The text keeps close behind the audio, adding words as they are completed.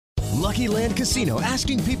Lucky Land Casino,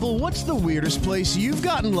 asking people, what's the weirdest place you've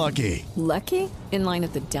gotten lucky? Lucky? In line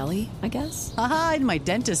at the deli, I guess? Aha, in my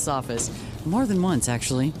dentist's office. More than once,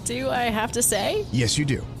 actually. Do I have to say? Yes, you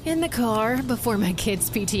do. In the car before my kids'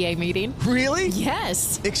 PTA meeting. Really?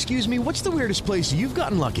 Yes. Excuse me, what's the weirdest place you've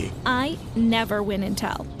gotten lucky? I never win and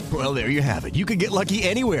tell. Well, there you have it. You can get lucky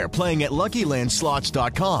anywhere, playing at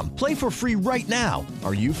LuckyLandSlots.com. Play for free right now.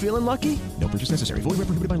 Are you feeling lucky? No purchase necessary. Void where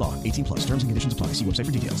prohibited by law. 18 plus. Terms and conditions apply. See website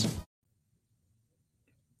for details.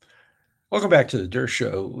 Welcome back to the Durst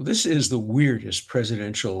Show. This is the weirdest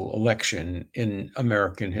presidential election in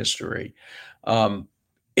American history.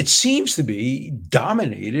 It seems to be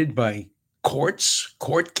dominated by courts,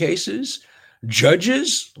 court cases,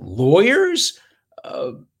 judges, lawyers.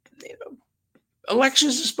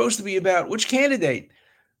 Elections are supposed to be about which candidate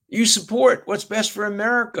you support, what's best for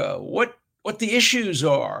America, what the issues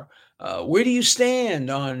are. Where do you stand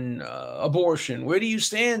on abortion? Where do you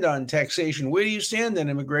stand on taxation? Where do you stand on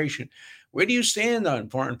immigration? Where do you stand on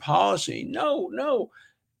foreign policy? No.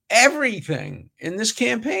 Everything in this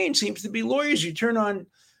campaign seems to be lawyers. You turn on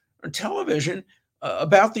television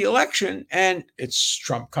about the election, and it's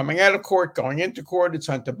Trump coming out of court, going into court. It's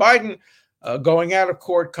Hunter Biden going out of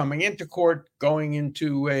court, coming into court, going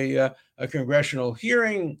into a congressional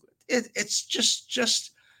hearing. It's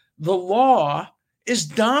just the law is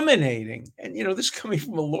dominating. And, this coming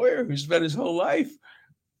from a lawyer who spent his whole life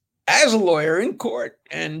as a lawyer in court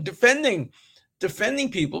and defending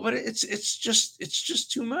people, but it's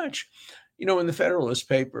just too much. In the Federalist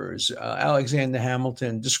Papers, Alexander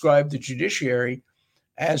Hamilton described the judiciary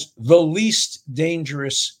as the least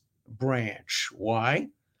dangerous branch. Why?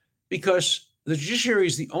 Because the judiciary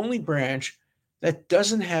is the only branch that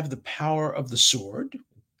doesn't have the power of the sword,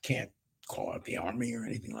 can't call out the army or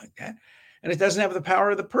anything like that, and it doesn't have the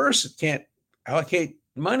power of the purse, it can't allocate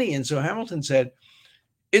money. And so Hamilton said,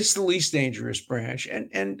 it's the least dangerous branch.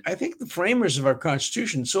 And I think the framers of our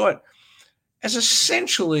Constitution saw it as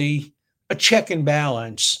essentially a check and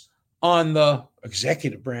balance on the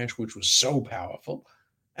executive branch, which was so powerful,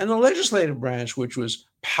 and the legislative branch, which was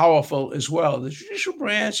powerful as well. The judicial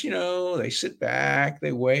branch, they sit back,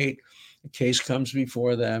 they wait. The case comes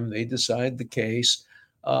before them. They decide the case.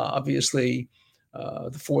 Obviously,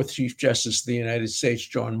 the fourth Chief Justice of the United States,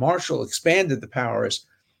 John Marshall, expanded the powers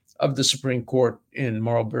of the Supreme Court in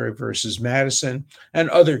Marbury versus Madison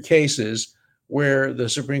and other cases where the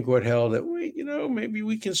Supreme Court held that, maybe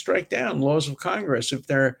we can strike down laws of Congress if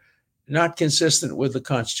they're not consistent with the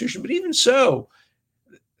Constitution. But even so,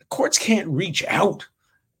 courts can't reach out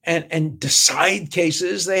and decide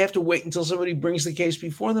cases. They have to wait until somebody brings the case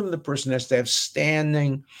before them. The person has to have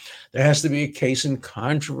standing. There has to be a case in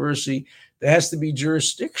controversy. There has to be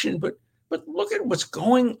jurisdiction. But look at what's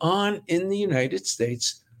going on in the United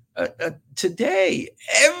States today.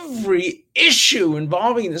 Every issue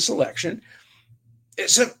involving this election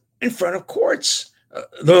is in front of courts.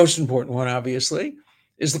 The most important one, obviously,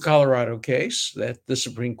 is the Colorado case that the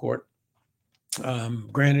Supreme Court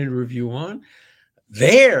granted review on.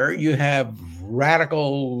 There you have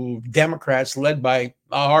radical Democrats led by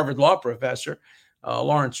a Harvard law professor,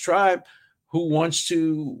 Lawrence Tribe, who wants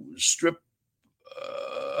to strip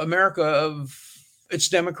America of its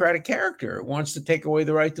democratic character. It wants to take away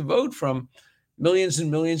the right to vote from millions and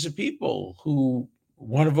millions of people who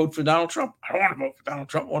want to vote for Donald Trump. I don't want to vote for Donald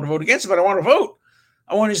Trump. I want to vote against him, but I want to vote.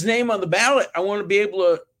 I want his name on the ballot. I want to be able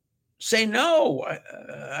to say no.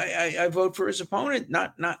 I vote for his opponent,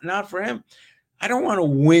 not for him. I don't want to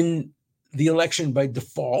win the election by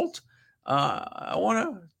default. I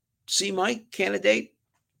want to see my candidate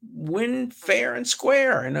win fair and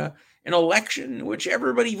square in an election in which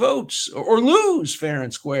everybody votes, or lose fair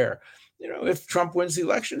and square. If Trump wins the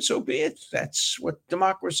election, so be it. That's what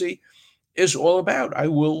democracy is all about. I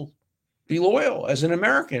will be loyal as an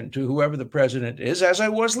American to whoever the president is, as I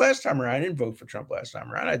was last time around. I didn't vote for Trump last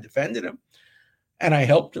time around. I defended him, and I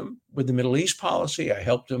helped him with the Middle East policy. I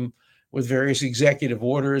helped him with various executive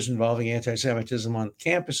orders involving anti-Semitism on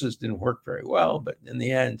campuses. Didn't work very well, but in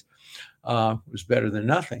the end, it was better than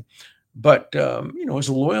nothing. But, as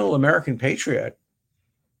a loyal American patriot,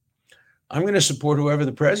 I'm going to support whoever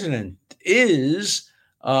the president is,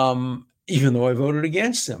 even though I voted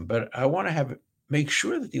against him. But I want to make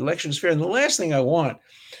sure that the election is fair. And the last thing I want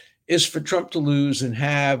is for Trump to lose and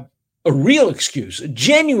have a real excuse, a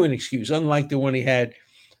genuine excuse, unlike the one he had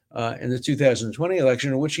in the 2020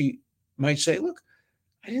 election, in which he might say, look,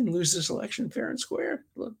 I didn't lose this election fair and square.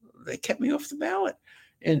 Look, they kept me off the ballot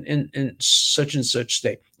in such and such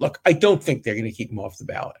state. Look, I don't think they're going to keep him off the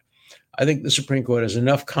ballot. I think the Supreme Court has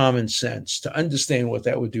enough common sense to understand what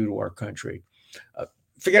that would do to our country.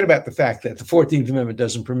 forget about the fact that the 14th Amendment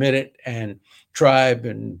doesn't permit it, and Tribe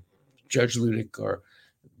and Judge Ludick are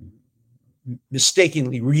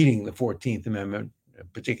mistakenly reading the 14th Amendment,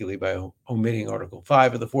 particularly by omitting Article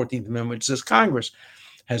 5 of the 14th Amendment, which says Congress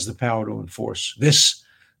has the power to enforce this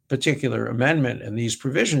particular amendment and these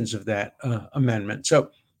provisions of that amendment.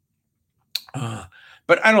 So,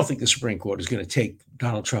 but I don't think the Supreme Court is going to take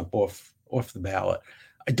Donald Trump off the ballot.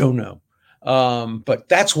 I don't know. But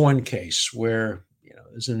that's one case where,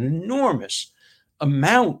 there's an enormous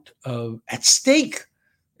amount at stake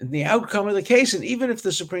in the outcome of the case. And even if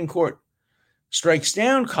the Supreme Court strikes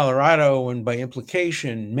down Colorado and by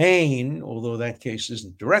implication Maine, although that case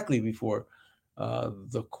isn't directly before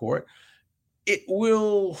the court, it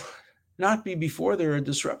will not be before there are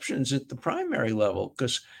disruptions at the primary level,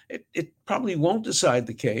 because it probably won't decide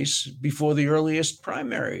the case before the earliest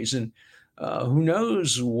primaries. And who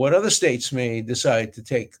knows what other states may decide to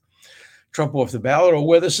take Trump off the ballot, or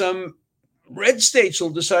whether some red states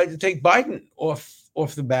will decide to take Biden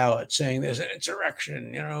off the ballot, saying there's an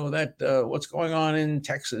insurrection, that what's going on in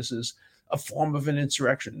Texas is a form of an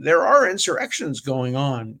insurrection. There are insurrections going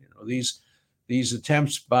on. These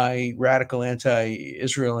attempts by radical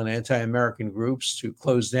anti-Israel and anti-American groups to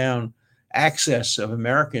close down access of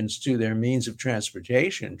Americans to their means of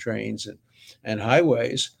transportation, trains and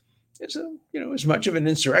highways, is as much of an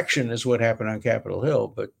insurrection as what happened on Capitol Hill.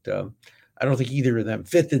 But I don't think either of them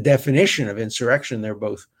fit the definition of insurrection. They're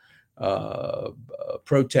both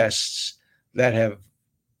protests that have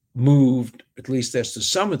moved, at least as to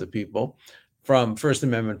some of the people, from First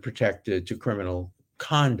Amendment protected to criminal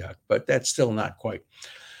conduct. But that's still not quite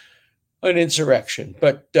an insurrection.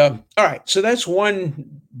 But all right, so that's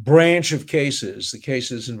one branch of cases, the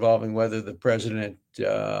cases involving whether the president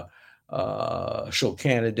shall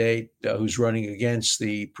candidate who's running against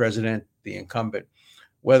the president, the incumbent,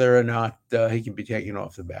 whether or not he can be taken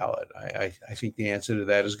off the ballot. I think the answer to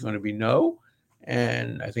that is going to be no.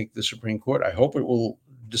 And I think the Supreme Court, I hope it will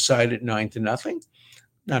decide it 9-0.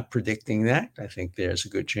 Not predicting that. I think there's a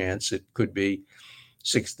good chance it could be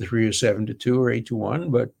 6-3 or 7-2 or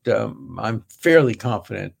 8-1. But I'm fairly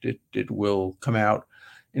confident it will come out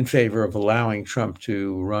in favor of allowing Trump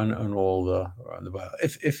to run on the ballot.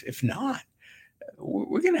 If not,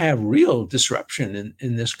 we're going to have real disruption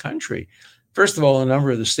in this country. First of all, a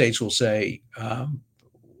number of the states will say,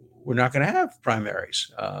 we're not going to have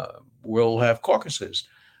primaries. We'll have caucuses.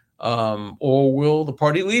 Or the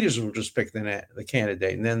party leaders will just pick the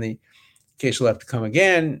candidate. And then the case will have to come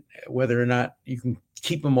again, whether or not you can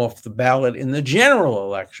keep them off the ballot in the general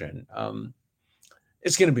election.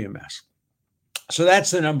 It's going to be a mess. So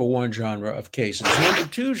that's the number one genre of cases. Number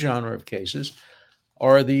two genre of cases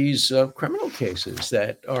are these criminal cases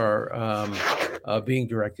that are being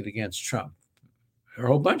directed against Trump. There are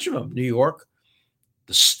a whole bunch of them. New York,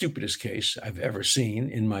 the stupidest case I've ever seen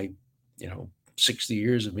in my 60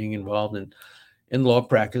 years of being involved in law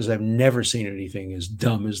practice. I've never seen anything as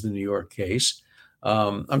dumb as the New York case.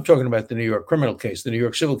 I'm talking about the New York criminal case. The New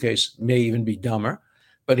York civil case may even be dumber.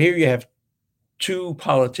 But here you have two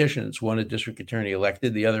politicians, one a district attorney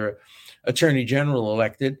elected, the other attorney general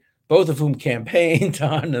elected, both of whom campaigned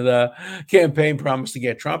on the campaign promise to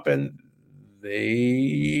get Trump, and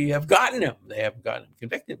they have gotten him. They haven't gotten him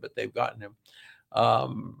convicted, but they've gotten him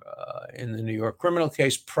in the New York criminal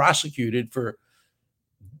case, prosecuted for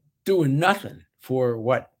doing nothing, for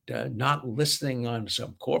what, not listening on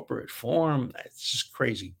some corporate form. That's just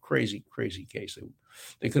crazy case.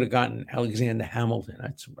 They could have gotten Alexander Hamilton.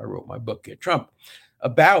 I wrote my book, Get Trump,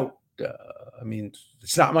 about,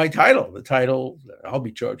 it's not my title. The title, I'll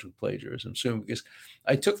be charged with plagiarism soon, because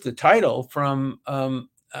I took the title from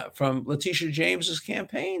Letitia James's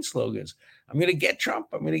campaign slogans. I'm going to get Trump.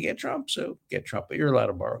 I'm going to get Trump. So get Trump. But you're allowed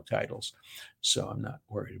to borrow titles, so I'm not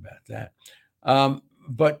worried about that.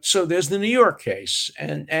 But so there's the New York case,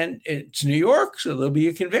 and it's New York, so there'll be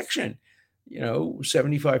a conviction.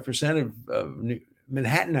 75% of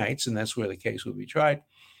Manhattanites, and that's where the case will be tried,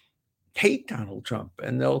 hate Donald Trump,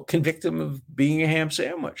 and they'll convict him of being a ham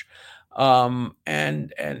sandwich. And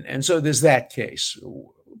so there's that case.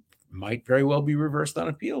 Might very well be reversed on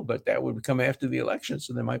appeal, but that would come after the election.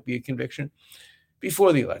 So there might be a conviction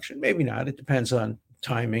before the election. Maybe not. It depends on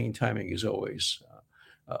timing. Timing is always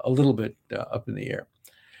a little bit up in the air.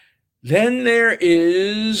 Then there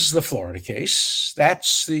is the Florida case.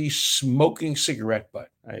 That's the smoking cigarette butt.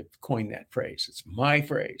 I've coined that phrase. It's my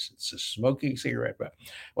phrase. It's a smoking cigarette butt.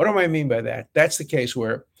 What do I mean by that? That's the case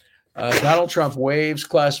where Donald Trump waves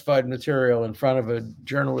classified material in front of a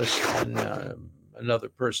journalist and another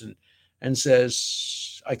person and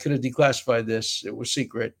says, I could have declassified this. It was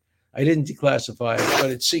secret. I didn't declassify it, but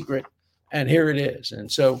it's secret. And here it is.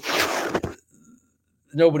 And so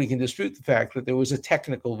nobody can dispute the fact that there was a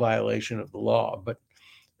technical violation of the law, but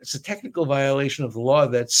it's a technical violation of the law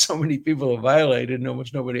that so many people have violated, and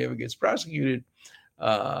almost nobody ever gets prosecuted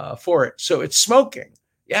for it. So it's smoking.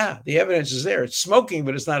 Yeah, the evidence is there. It's smoking,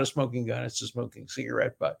 but it's not a smoking gun. It's a smoking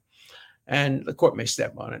cigarette butt. And the court may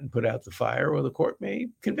step on it and put out the fire, or the court may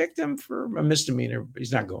convict him for a misdemeanor.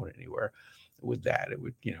 He's not going anywhere with that. It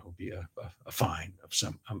would, be a fine of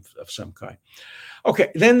some kind.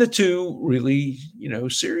 Okay, then the two really,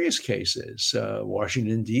 serious cases,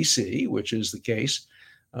 Washington, D.C., which is the case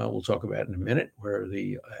we'll talk about in a minute, where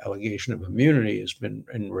the allegation of immunity has been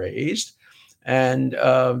raised. And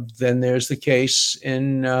then there's the case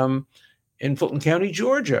in Fulton County,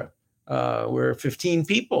 Georgia, where 15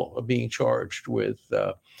 people are being charged with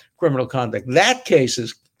criminal conduct. That case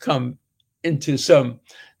has come into some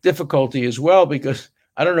difficulty as well, because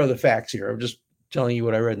I don't know the facts here. I'm just telling you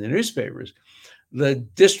what I read in the newspapers. The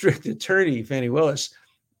district attorney, Fannie Willis,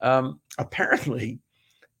 apparently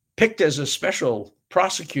picked as a special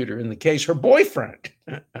prosecutor in the case her boyfriend.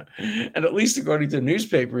 And at least according to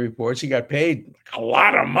newspaper reports, he got paid a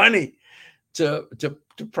lot of money to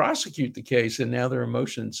prosecute the case. And now there are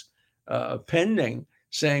motions pending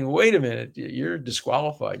saying, wait a minute, you're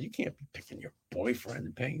disqualified. You can't be picking your boyfriend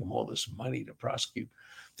and paying him all this money to prosecute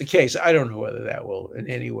the case. I don't know whether that will in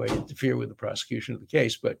any way interfere with the prosecution of the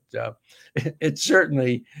case, but it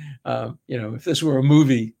certainly, if this were a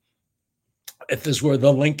movie, if this were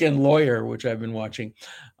The Lincoln Lawyer, which I've been watching,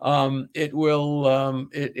 it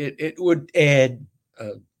would add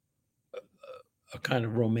a kind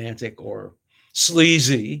of romantic or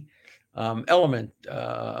sleazy element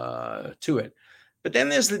to it. But then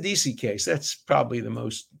there's the DC case. That's probably the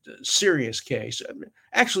most serious case.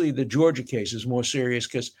 Actually, the Georgia case is more serious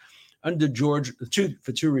because under Georgia,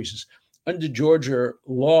 for two reasons. Under Georgia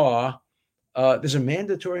law, there's a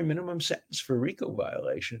mandatory minimum sentence for RICO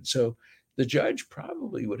violation. So the judge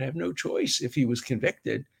probably would have no choice, if he was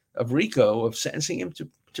convicted of RICO, of sentencing him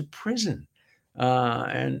to prison.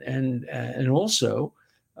 And also,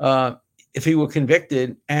 if he were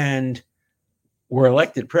convicted and were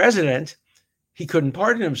elected president, he couldn't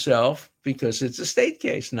pardon himself because it's a state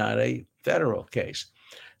case, not a federal case.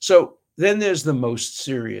 So then there's the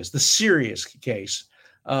serious case.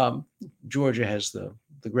 Georgia has the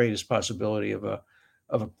greatest possibility of a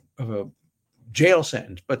jail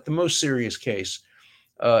sentence, but the most serious case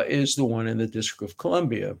is the one in the District of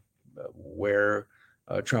Columbia, where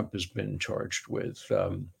Trump has been charged with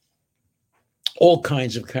all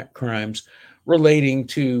kinds of crimes relating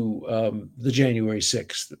to the January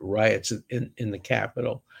 6th riots in the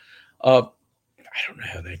Capitol. I don't know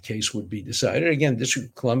how that case would be decided. Again, District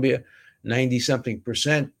of Columbia,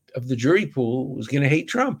 90-something% of the jury pool was going to hate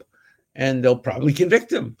Trump, and they'll probably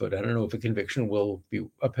convict him. But I don't know if a conviction will be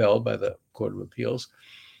upheld by the Court of Appeals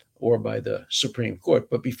or by the Supreme Court.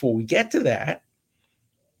 But before we get to that,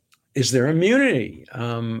 is there immunity?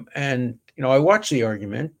 And, I watched the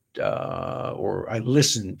argument, or I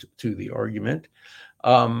listened to the argument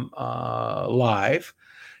live,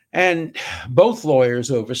 and both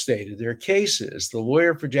lawyers overstated their cases. The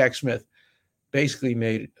lawyer for Jack Smith basically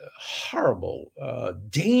made a horrible,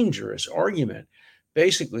 dangerous argument,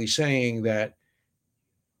 basically saying that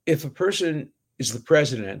if a person is the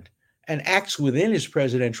president and acts within his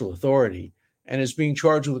presidential authority and is being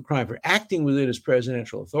charged with a crime for acting within his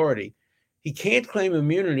presidential authority, he can't claim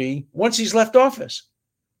immunity once he's left office.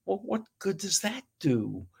 Well, what good does that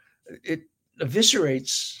do? It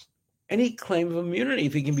eviscerates any claim of immunity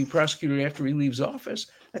if he can be prosecuted after he leaves office.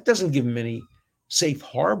 That doesn't give him any safe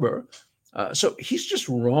harbor. So he's just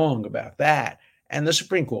wrong about that. And the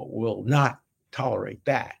Supreme Court will not tolerate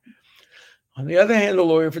that. On the other hand, the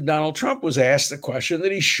lawyer for Donald Trump was asked a question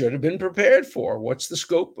that he should have been prepared for. What's the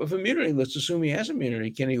scope of immunity? Let's assume he has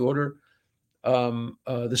immunity. Can he order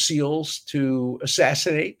the SEALs to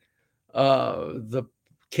assassinate the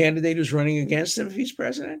candidate who's running against him if he's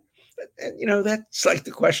president? And, that's like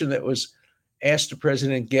the question that was asked to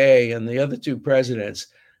President Gay and the other two presidents.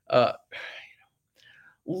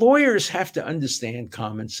 Lawyers have to understand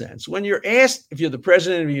common sense. When you're asked if you're the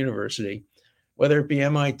president of a university, whether it be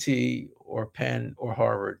MIT or Penn or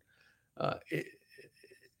Harvard,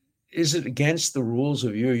 is it against the rules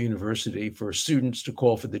of your university for students to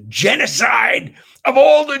call for the genocide of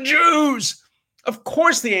all the Jews? Of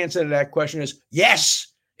course, the answer to that question is yes,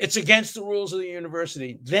 it's against the rules of the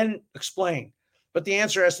university. Then explain. But the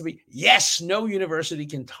answer has to be yes, no university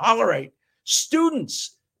can tolerate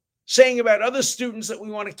students saying about other students that we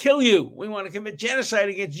want to kill you. We want to commit genocide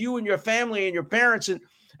against you and your family and your parents and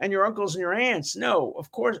your uncles and your aunts. No, of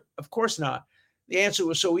course not. The answer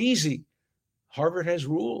was so easy. Harvard has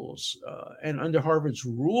rules, and under Harvard's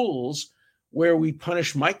rules, where we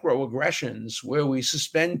punish microaggressions, where we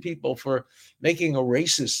suspend people for making a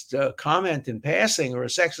racist comment in passing or a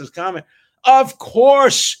sexist comment, of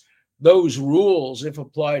course, those rules, if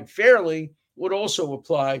applied fairly, would also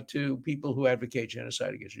apply to people who advocate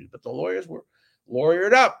genocide against Jews. But the lawyers were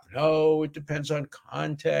lawyered up. No, it depends on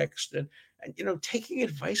context. And taking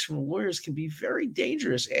advice from lawyers can be very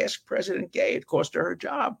dangerous. Ask President Gay. It cost her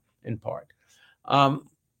job in part.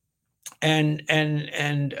 And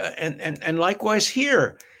likewise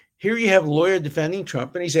here you have a lawyer defending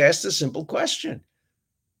Trump, and he's asked a simple question: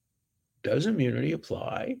 does immunity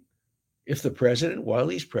apply if the president, while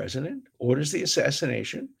he's president, orders the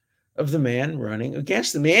assassination of the man running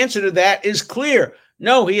against him? The answer to that is clear.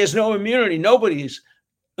 No, he has no immunity. Nobody's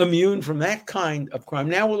immune from that kind of crime.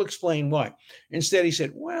 Now we'll explain why. Instead, he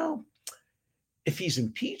said, well, if he's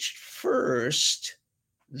impeached first,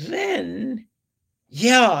 then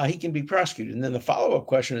yeah, he can be prosecuted. And then the follow-up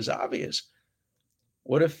question is obvious.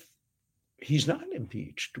 What if he's not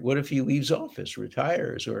impeached? What if he leaves office,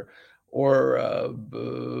 retires, or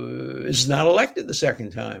is not elected the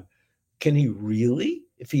second time? Can he really,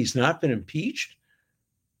 if he's not been impeached,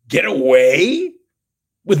 get away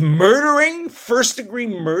with murdering, first-degree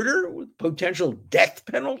murder with potential death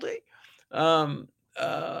penalty, a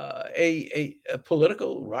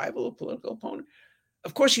political rival, a political opponent?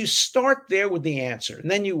 Of course, you start there with the answer, and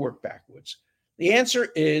then you work backwards. The answer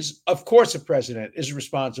is, of course, a president is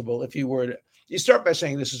responsible if he were to. You start by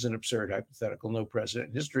saying this is an absurd hypothetical. No president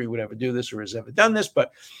in history would ever do this or has ever done this.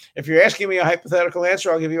 But if you're asking me a hypothetical answer,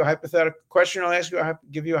 I'll give you a hypothetical question.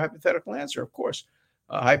 Give you a hypothetical answer. Of course,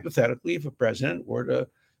 hypothetically, if a president were to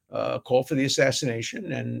call for the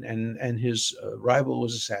assassination and his rival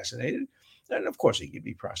was assassinated, then of course he could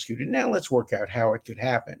be prosecuted. Now let's work out how it could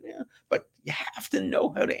happen. Yeah, but you have to know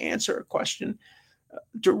how to answer a question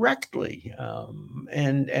directly,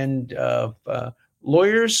 and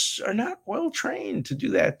lawyers are not well trained to do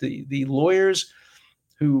that. The lawyers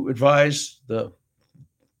who advise the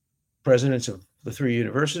presidents of the three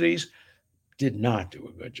universities did not do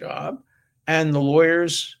a good job, and the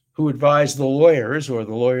lawyers who advise the lawyers or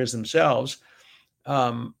the lawyers themselves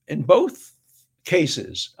in both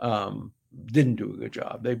cases didn't do a good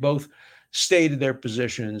job. They both stated their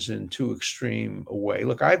positions in too extreme a way.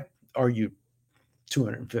 Look, I've argued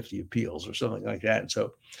 250 appeals or something like that. And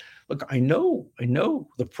so, look, I know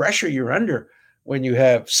the pressure you're under when you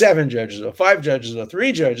have 7 judges or 5 judges or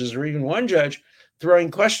 3 judges or even 1 judge throwing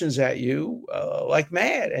questions at you like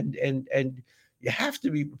mad. And you have to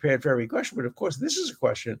be prepared for every question. But of course, this is a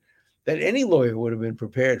question that any lawyer would have been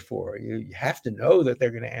prepared for. You have to know that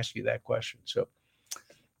they're going to ask you that question. So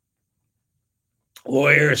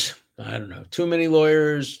lawyers, I don't know, too many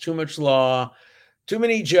lawyers, too much law, too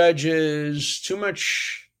many judges, too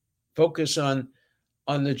much focus on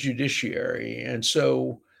the judiciary. And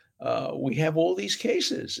so we have all these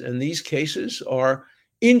cases, and these cases are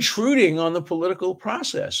intruding on the political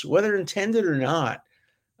process, whether intended or not.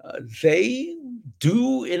 They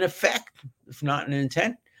do, in effect, if not in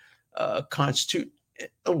intent, constitute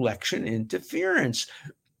election interference.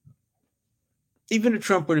 Even if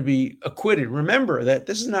Trump were to be acquitted, remember that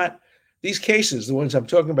this is not, these cases, the ones I'm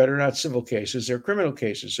talking about, are not civil cases, they're criminal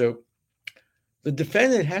cases. So the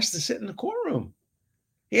defendant has to sit in the courtroom.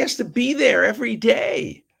 He has to be there every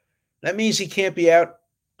day. That means he can't be out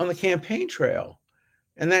on the campaign trail.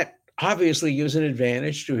 And that obviously gives an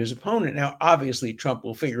advantage to his opponent. Now, obviously, Trump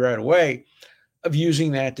will figure out a way of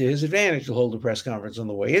using that to his advantage. He'll hold a press conference on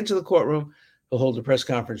the way into the courtroom. He'll hold a press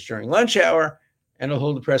conference during lunch hour, and he'll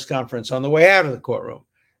hold a press conference on the way out of the courtroom.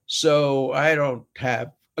 So I don't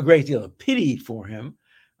have a great deal of pity for him.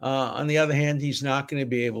 On the other hand, he's not going to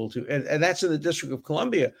be able to, and that's in the District of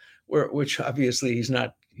Columbia, which obviously he's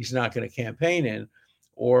not going to campaign in,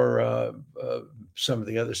 or some of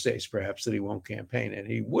the other states perhaps that he won't campaign in.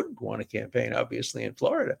 He would want to campaign, obviously, in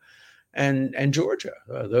Florida and Georgia.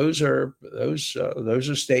 Those are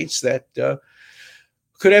states that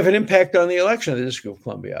could have an impact on the election of the District of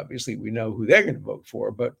Columbia. Obviously, we know who they're going to vote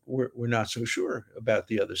for, but we're not so sure about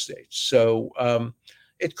the other states. So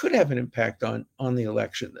it could have an impact on the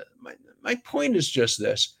election. My point is just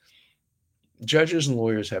this. Judges and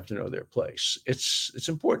lawyers have to know their place. It's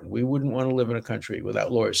important. We wouldn't want to live in a country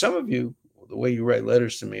without lawyers. Some of you, the way you write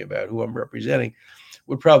letters to me about who I'm representing,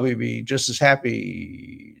 would probably be just as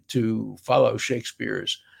happy to follow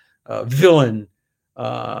Shakespeare's villain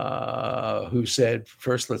who said,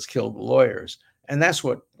 first, let's kill the lawyers. And that's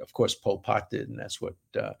what, of course, Pol Pot did. And that's what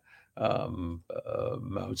Mao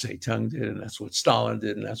Zedong did. And that's what Stalin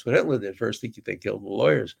did. And that's what Hitler did. First, they killed the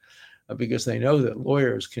lawyers. because they know that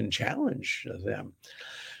lawyers can challenge them.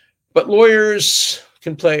 But lawyers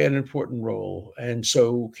can play an important role, and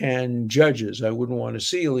so can judges. I wouldn't want to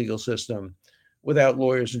see a legal system without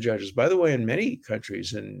lawyers and judges. By the way, in many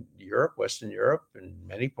countries in Europe, Western Europe, and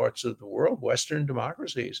many parts of the world, Western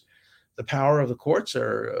democracies, the power of the courts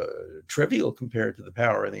are trivial compared to the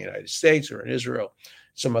power in the United States or in Israel,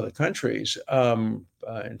 some other countries, in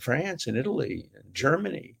France, in Italy, in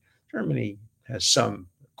Germany. Germany has some,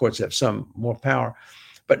 courts have some more power,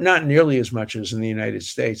 but not nearly as much as in the United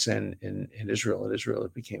States and in Israel. In Israel,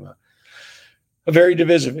 it became a very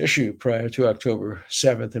divisive issue prior to October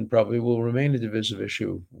 7th, and probably will remain a divisive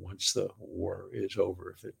issue once the war is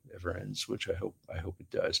over, if it ever ends, which I hope it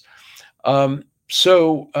does. How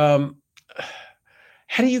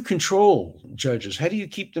do you control judges? How do you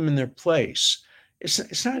keep them in their place?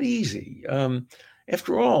 It's not easy.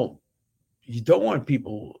 After all, you don't want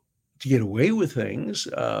people to get away with things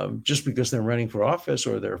just because they're running for office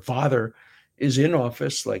or their father is in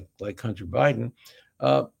office, like Hunter Biden.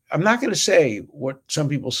 I'm not going to say what some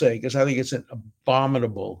people say because I think it's an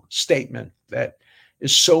abominable statement that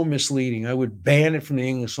is so misleading. I would ban it from the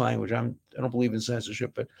English language. I don't believe in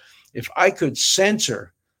censorship, but if I could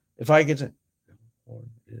censor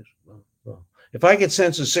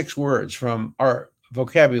 6 words from our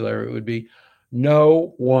vocabulary, it would be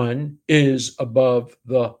no one is above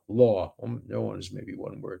the law. No one is maybe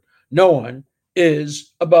one word. No one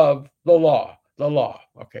is above the law. The law.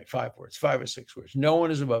 Okay, 5 words, 5 or 6 words. No one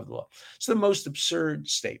is above the law. It's the most absurd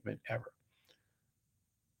statement ever.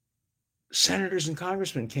 Senators and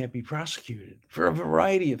congressmen can't be prosecuted for a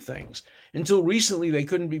variety of things. Until recently, they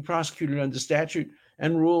couldn't be prosecuted under statute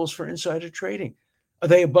and rules for insider trading. Are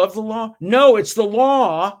they above the law? No, it's the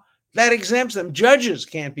law that exempts them. Judges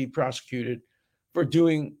can't be prosecuted for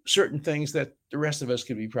doing certain things that the rest of us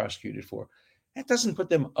can be prosecuted for. That doesn't put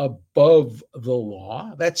them above the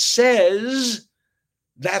law. That says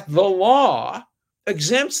that the law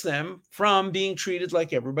exempts them from being treated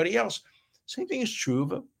like everybody else. Same thing is true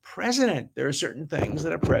of a president. There are certain things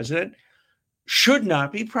that a president should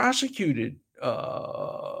not be prosecuted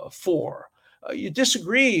for. You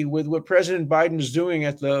disagree with what President Biden is doing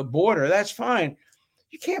at the border, that's fine.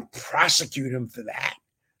 You can't prosecute him for that.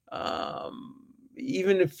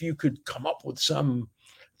 Even if you could come up with some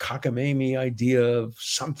cockamamie idea of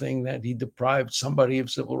something that he deprived somebody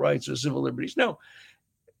of civil rights or civil liberties. No,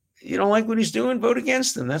 you don't like what he's doing, vote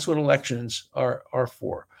against him. That's what elections are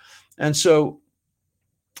for. And so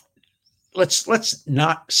let's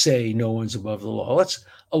not say no one's above the law. Let's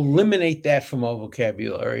eliminate that from our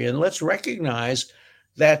vocabulary, and let's recognize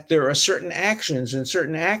that there are certain actions and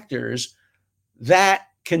certain actors that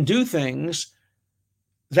can do things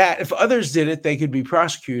that if others did it, they could be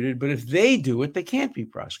prosecuted, but if they do it, they can't be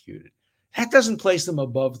prosecuted. That doesn't place them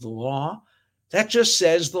above the law. That just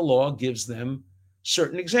says the law gives them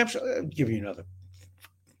certain exemptions. I'll give you another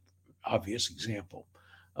obvious example.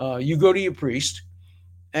 You go to your priest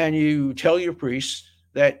and you tell your priest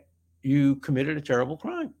that you committed a terrible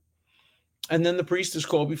crime. And then the priest is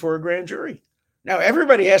called before a grand jury. Now,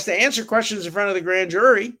 everybody has to answer questions in front of the grand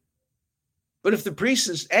jury. But if the priest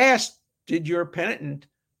is asked, did your penitent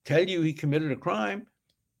tell you he committed a crime?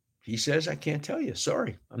 He says, I can't tell you.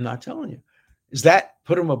 Sorry, I'm not telling you. Does that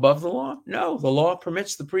put him above the law? No, the law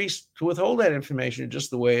permits the priest to withhold that information just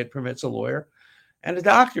the way it permits a lawyer and a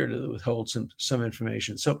doctor to withhold some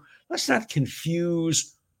information. So let's not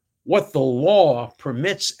confuse what the law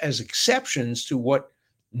permits as exceptions to what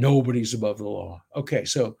nobody's above the law. Okay,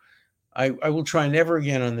 so I will try never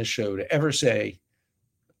again on this show to ever say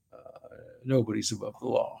nobody's above the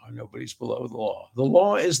law or nobody's below the law. The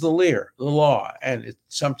law is the law, and it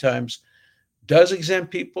sometimes does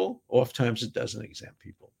exempt people, oftentimes it doesn't exempt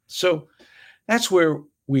people. So that's where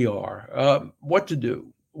we are. What to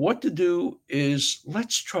do? What to do is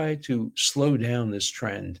let's try to slow down this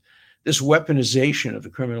trend, this weaponization of the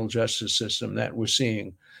criminal justice system that we're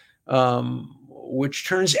seeing, which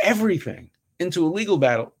turns everything into a legal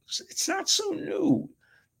battle. It's not so new.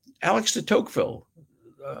 Alex de Tocqueville,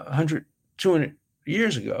 100, 200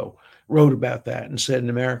 years ago, wrote about that and said in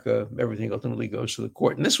America, everything ultimately goes to the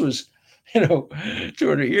court. And this was,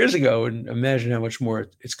 200 years ago, and imagine how much more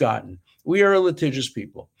it's gotten. We are a litigious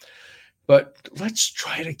people. But let's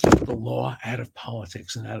try to keep the law out of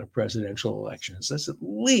politics and out of presidential elections. Let's at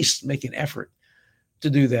least make an effort to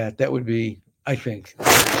do that. That would be, I think,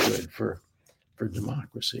 good for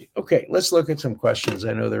democracy. Okay, let's look at some questions.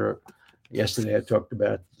 I know yesterday I talked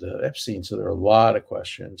about Epstein, so there are a lot of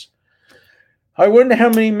questions. I wonder how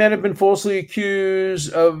many men have been falsely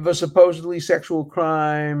accused of a supposedly sexual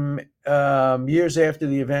crime years after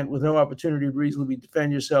the event with no opportunity to reasonably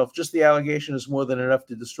defend yourself. Just the allegation is more than enough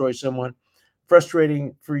to destroy someone.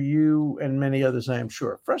 Frustrating for you and many others, I am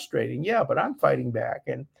sure. Frustrating, yeah, but I'm fighting back,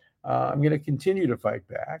 and I'm going to continue to fight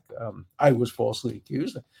back. I was falsely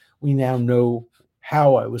accused. We now know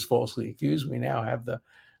how I was falsely accused. We now have the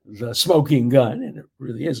smoking gun, and it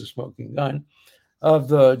really is a smoking gun, of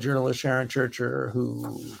the journalist Sharon Churcher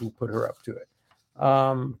who put her up to it.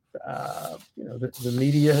 The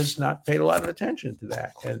media has not paid a lot of attention to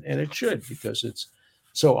that, and it should, because it's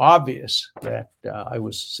so obvious that I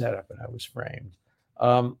was set up and I was framed.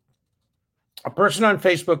 A person on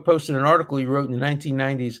Facebook posted an article he wrote in the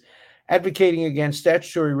 1990s advocating against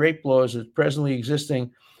statutory rape laws as presently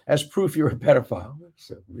existing as proof you're a pedophile. That's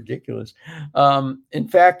so ridiculous. In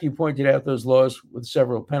fact, you pointed out those laws with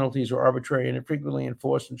several penalties are arbitrary and infrequently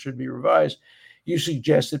enforced and should be revised. You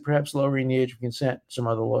suggested perhaps lowering the age of consent, some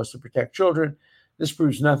other laws to protect children. This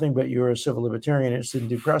proves nothing, but you're a civil libertarian interested in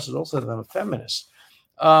due process. Also, I'm a feminist.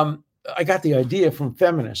 I got the idea from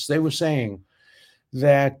feminists. They were saying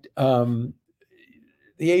that the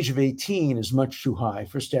age of 18 is much too high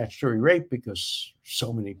for statutory rape because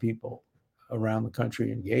so many people around the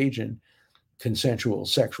country engage in consensual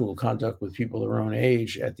sexual conduct with people their own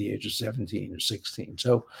age at the age of 17 or 16.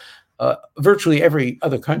 So virtually every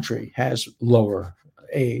other country has lower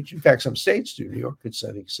age. In fact, some states do. New York, it's,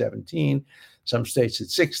 I think, 17. Some states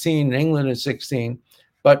it's 16. In England, it's 16.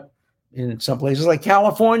 But in some places like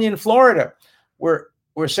California and Florida, where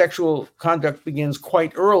sexual conduct begins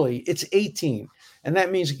quite early, it's 18. And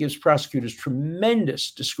that means it gives prosecutors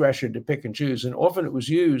tremendous discretion to pick and choose. And often it was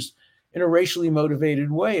used in a racially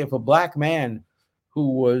motivated way. If a black man who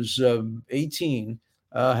was 18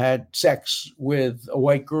 had sex with a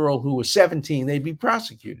white girl who was 17, they'd be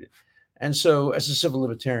prosecuted. And so as a civil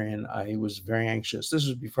libertarian, I was very anxious. This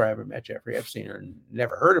was before I ever met Jeffrey Epstein or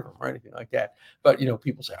never heard of him or anything like that. But,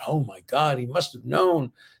 people say, oh, my God, he must have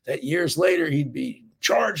known that years later he'd be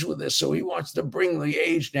charged with this. So he wants to bring the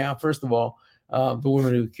age down. First of all, the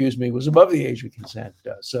woman who accused me was above the age of consent.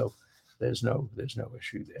 So there's no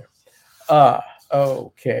issue there.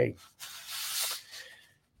 Okay.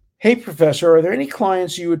 Hey, Professor, are there any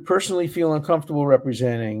clients you would personally feel uncomfortable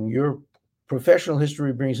representing? Your professional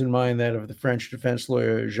history brings in mind that of the French defense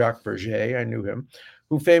lawyer Jacques Berger, I knew him,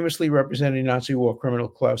 who famously represented Nazi war criminal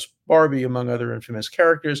Klaus Barbie, among other infamous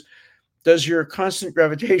characters. Does your constant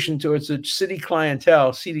gravitation towards the seedy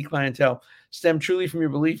clientele, stem truly from your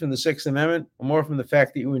belief in the Sixth Amendment, or more from the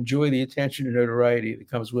fact that you enjoy the attention and notoriety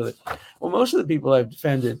that comes with it? Well, most of the people I've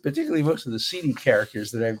defended, particularly most of the seedy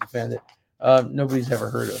characters that I've defended, nobody's ever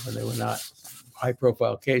heard of, and they were not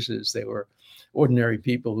high-profile cases. They were ordinary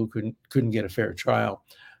people who couldn't get a fair trial.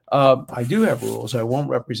 I do have rules. I won't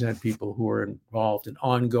represent people who are involved in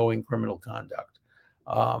ongoing criminal conduct.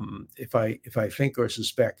 If I think or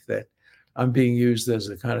suspect that I'm being used as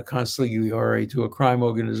a kind of consigliere to a crime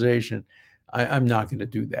organization, I'm not going to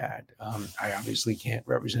do that. I obviously can't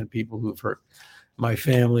represent people who've hurt my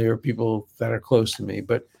family or people that are close to me.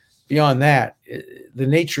 But beyond that, the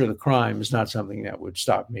nature of the crime is not something that would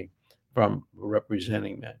stop me from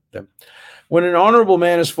representing them. When an honorable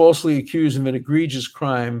man is falsely accused of an egregious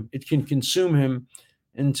crime, it can consume him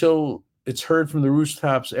until it's heard from the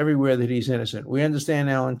rooftops everywhere that he's innocent. We understand,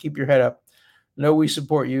 Alan. Keep your head up. No, we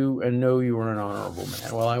support you, and no, you are an honorable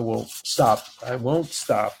man. Well, I won't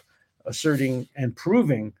stop asserting and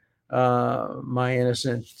proving my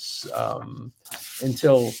innocence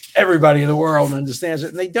until everybody in the world understands it,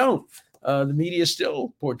 and they don't. The media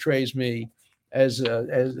still portrays me as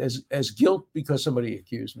guilt because somebody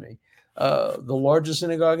accused me. The largest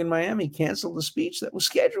synagogue in Miami canceled the speech that was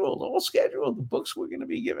all scheduled. The books were going to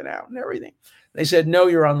be given out and everything. They said, no,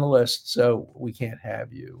 you're on the list, so we can't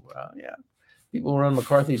have you. Yeah, people were on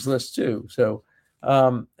McCarthy's list too. So,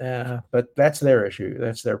 but that's their issue.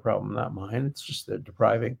 That's their problem, not mine. It's just they're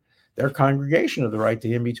depriving their congregation of the right to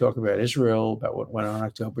hear me talk about Israel, about what went on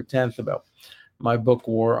October 10th, about my book,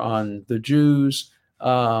 War on the Jews,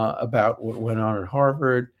 about what went on at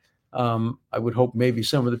Harvard. I would hope maybe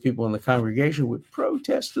some of the people in the congregation would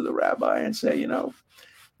protest to the rabbi and say,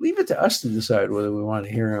 leave it to us to decide whether we want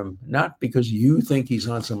to hear him, not because you think he's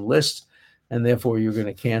on some list and therefore you're going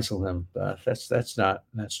to cancel him. That's not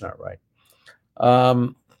right.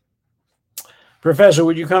 Professor,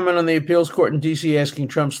 would you comment on the appeals court in D.C. asking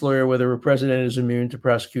Trump's lawyer whether a president is immune to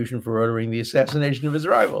prosecution for ordering the assassination of his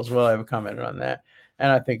rivals? Well, I have commented on that,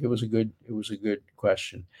 and I think it was a good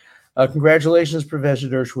question. Congratulations, Professor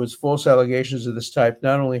Dershowitz. False allegations of this type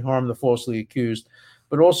not only harm the falsely accused,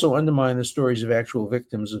 but also undermine the stories of actual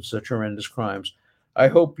victims of such horrendous crimes. I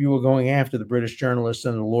hope you are going after the British journalists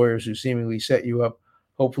and the lawyers who seemingly set you up,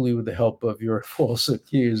 hopefully with the help of your false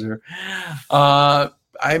accuser.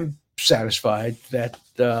 I'm satisfied that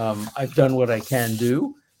I've done what I can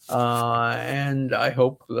do, and I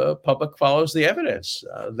hope the public follows the evidence.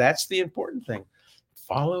 That's the important thing.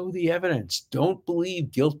 Follow the evidence. Don't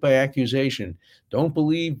believe guilt by accusation. Don't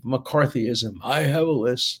believe McCarthyism. I have a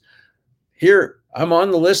list. Here, I'm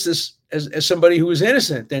on the list as somebody who is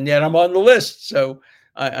innocent, and yet I'm on the list. So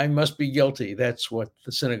I must be guilty. That's what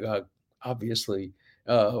the synagogue obviously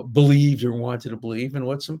believed or wanted to believe, and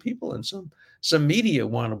what some people and some media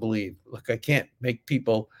want to believe. Look, I can't make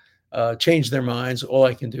people change their minds. All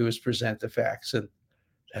I can do is present the facts, and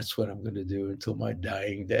that's what I'm going to do until my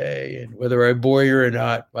dying day. And whether I bore you or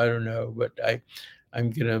not, I don't know, but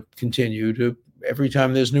I'm going to continue to, every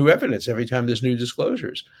time there's new evidence, every time there's new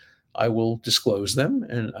disclosures, I will disclose them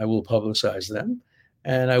and I will publicize them,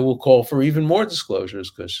 and I will call for even more disclosures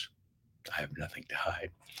because I have nothing to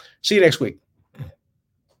hide. See you next week.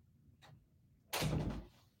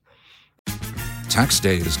 Tax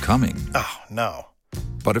day is coming. Oh, no.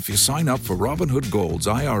 But if you sign up for Robinhood Gold's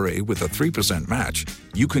IRA with a 3% match,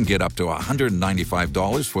 you can get up to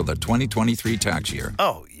 $195 for the 2023 tax year.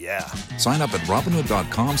 Oh, yeah. Sign up at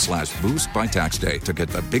Robinhood.com/boost by tax day to get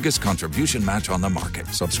the biggest contribution match on the market.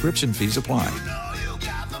 Subscription fees apply.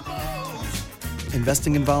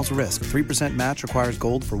 Investing involves risk. 3% match requires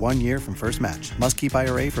gold for 1 year from first match. Must keep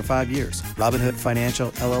IRA for 5 years. Robinhood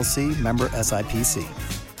Financial, LLC, member SIPC.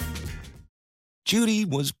 Judy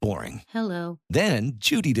was boring. Hello. Then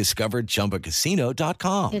Judy discovered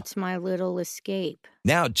ChumbaCasino.com. It's my little escape.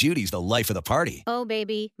 Now Judy's the life of the party. Oh,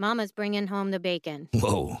 baby, mama's bringing home the bacon.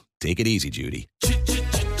 Whoa, take it easy, Judy.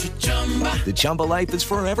 The Chumba life is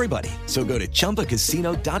for everybody. So go to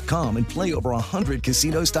ChumbaCasino.com and play over 100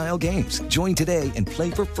 casino-style games. Join today and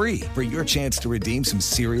play for free for your chance to redeem some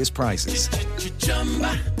serious prizes.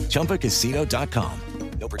 ChumbaCasino.com.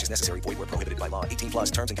 No purchase necessary. Void where prohibited by law.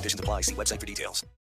 18+ terms and conditions apply. See website for details.